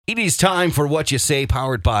It is time for What You Say,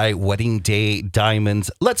 powered by Wedding Day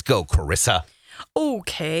Diamonds. Let's go, Carissa.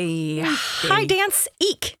 Okay. High dance,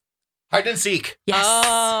 eek. Hide and seek. Yes.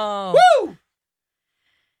 Oh. Woo!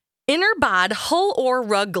 Inner bod, hull or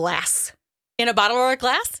rug glass. In a bottle or a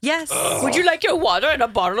glass? Yes. Would you like your water in a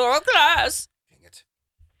bottle or a glass? Dang it.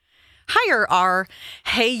 Higher are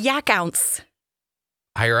hey yak ounce.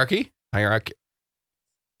 Hierarchy?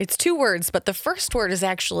 It's 2 words, but the first word is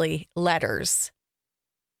actually letters.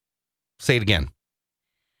 Say it again.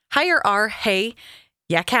 Higher are hey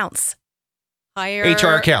yak ounce. Higher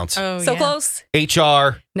HR accounts. Oh, So yeah. close.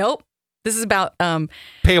 HR, Nope. This is about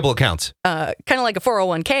payable accounts, kind of like a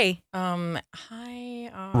 401k.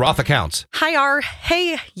 High Roth accounts, High are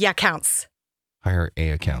hey yak ounce. IRA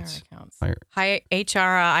accounts, High HR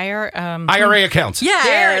IRA accounts. Yes.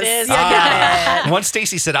 There it is. You Ah. got it. Once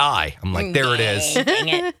Stacy said I, I'm like, there it is. Dang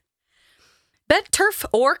it. Bet turf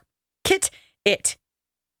or kit it.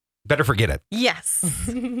 Better forget it. Yes.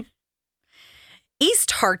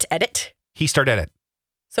 East heart edit. He started it.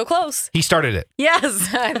 So close. He started it.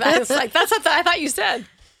 Yes. I was like, that's what I thought you said.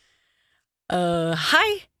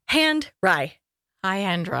 High hand rye. High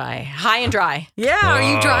and dry. High and dry. Yeah. Are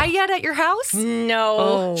you Oh. dry yet at your house?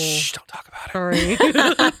 No. Shh, don't talk about it.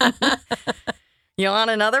 Sorry. You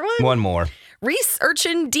want another one? One more. Reese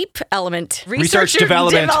urchin deep element. Research and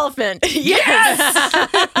development. development.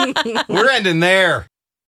 Yes. We're ending there.